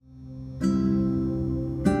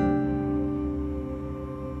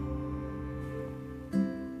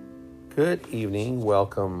Good evening.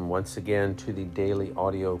 Welcome once again to the Daily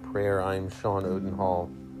Audio Prayer. I'm Sean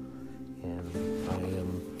Odenhall, and I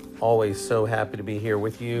am always so happy to be here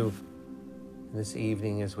with you this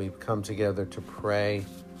evening as we come together to pray,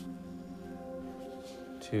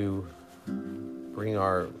 to bring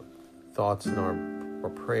our thoughts and our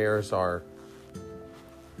prayers, our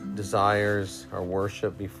desires, our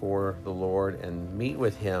worship before the Lord and meet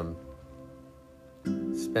with Him.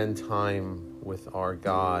 Spend time with our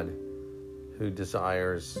God who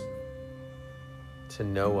desires to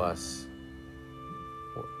know us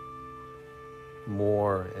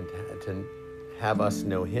more and to have us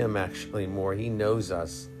know Him actually more. He knows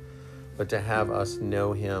us, but to have us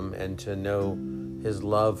know Him and to know His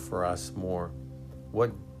love for us more.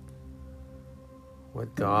 What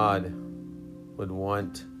God would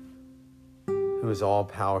want, who is all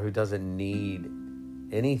power, who doesn't need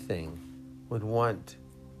anything, would want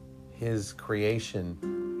His creation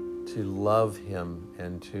to love Him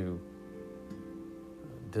and to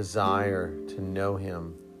desire to know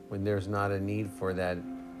Him when there's not a need for that.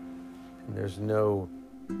 And there's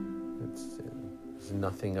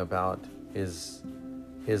nothing about His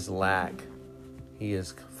lack. He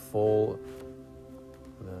is full,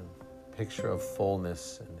 the picture of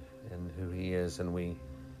fullness and who He is, and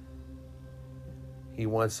He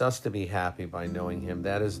wants us to be happy by knowing Him.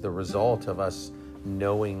 That is the result of us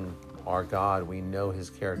knowing our God. We know His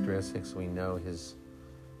characteristics. We know His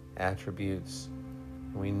attributes.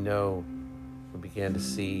 We began to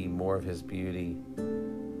see more of His beauty.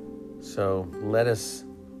 So let us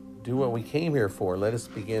do what we came here for. Let us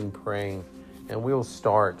begin praying. And we'll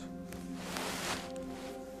start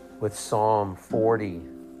with Psalm 40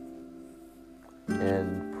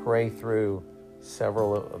 and pray through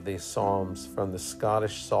several of these Psalms from the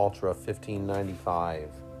Scottish Psalter of 1595.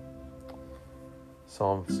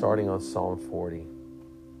 Starting on Psalm 40.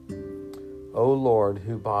 O Lord,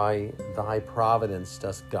 who by thy providence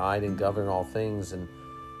dost guide and govern all things, and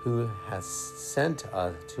who hast sent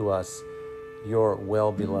to us your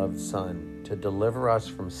well-beloved Son, to deliver us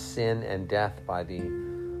from sin and death by the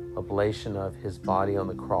oblation of his body on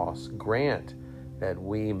the cross, grant that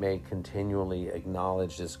we may continually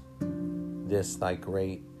acknowledge this thy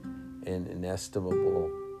great and inestimable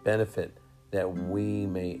benefit, that we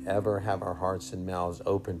may ever have our hearts and mouths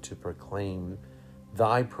open to proclaim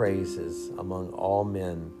thy praises among all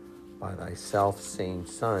men by thy self-same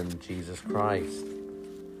Son, Jesus Christ.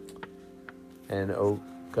 And O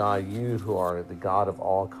God, you who are the God of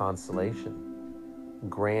all consolation,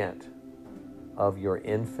 grant of your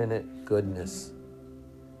infinite goodness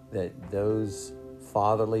that those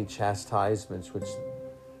fatherly chastisements which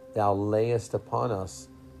thou layest upon us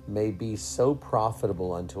may be so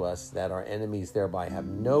profitable unto us that our enemies thereby have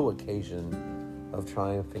no occasion of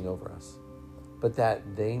triumphing over us, but that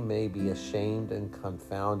they may be ashamed and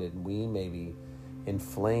confounded, and we may be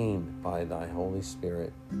inflamed by thy Holy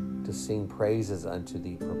Spirit to sing praises unto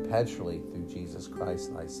thee perpetually through Jesus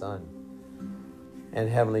Christ thy Son. And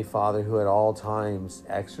Heavenly Father, who at all times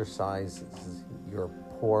exercises your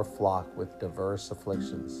poor flock with diverse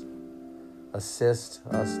afflictions, assist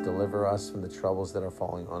us, deliver us from the troubles that are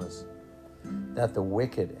falling on us, that the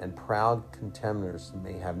wicked and proud contemners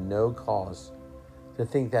may have no cause to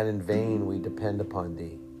think that in vain we depend upon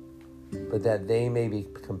thee, but that they may be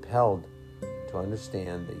compelled to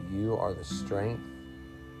understand that you are the strength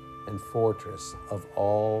and fortress of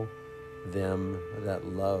all them that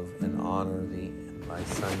love and honor thee in thy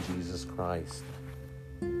Son Jesus Christ.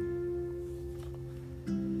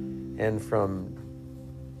 And from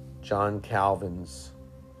John Calvin's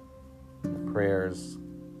prayers,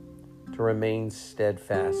 to remain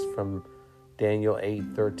steadfast, from Daniel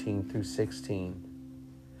 8:13 through 16.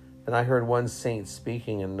 And I heard one saint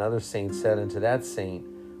speaking, and another saint said unto that saint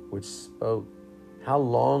which spoke, how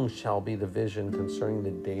long shall be the vision concerning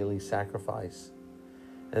the daily sacrifice,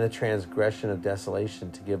 and the transgression of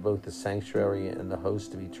desolation, to give both the sanctuary and the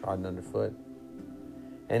host to be trodden under foot?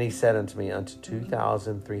 And he said unto me, unto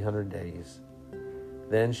 2,300 days.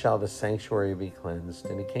 Then shall the sanctuary be cleansed.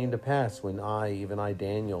 And it came to pass, when even I,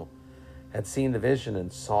 Daniel, had seen the vision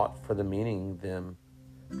and sought for the meaning then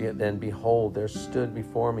behold, there stood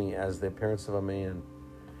before me as the appearance of a man.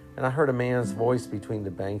 And I heard a man's voice between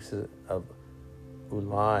the banks of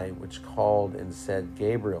Ulai, which called and said,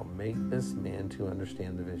 Gabriel, make this man to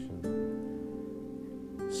understand the vision.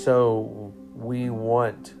 So we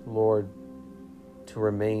want, Lord, to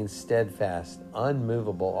remain steadfast,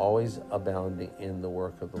 unmovable, always abounding in the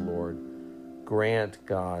work of the Lord. Grant,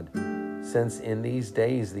 God, since in these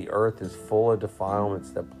days the earth is full of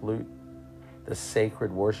defilements that pollute the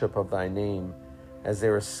sacred worship of thy name, as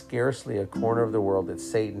there is scarcely a corner of the world that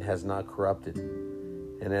Satan has not corrupted,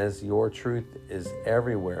 and as your truth is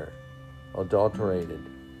everywhere adulterated,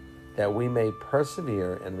 that we may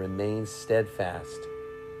persevere and remain steadfast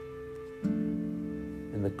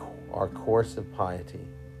in our course of piety.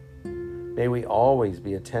 May we always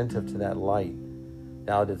be attentive to that light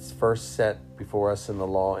thou didst first set before us in the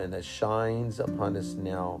law, and that shines upon us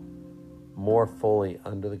now more fully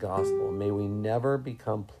under the gospel. May we never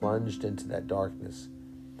become plunged into that darkness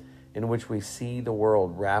in which we see the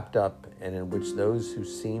world wrapped up, and in which those who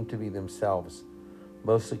seem to be themselves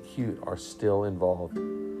most acute are still involved.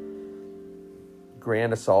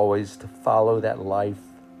 Grant us always to follow that life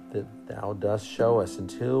that thou dost show us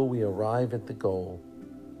until we arrive at the goal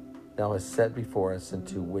thou hast set before us, and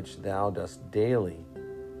to which thou dost daily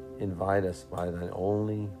invite us by thy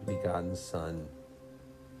only begotten Son.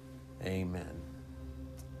 Amen.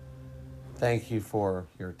 Thank you for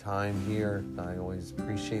your time here. I always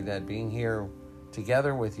appreciate that, being here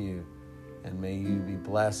together with you. And may you be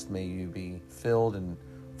blessed. May you be filled and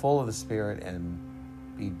full of the Spirit, and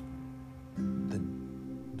be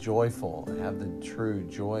joyful, have the true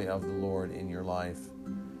joy of the Lord in your life.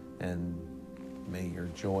 And may your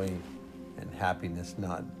joy and happiness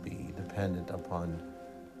not be dependent upon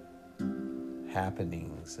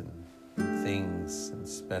happenings and things and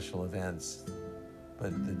special events,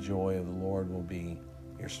 but the joy of the Lord will be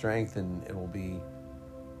your strength, and it will be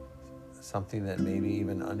something that may be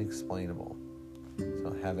even unexplainable.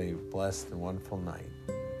 So have a blessed and wonderful night.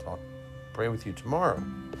 Pray with you tomorrow.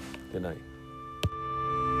 Good night.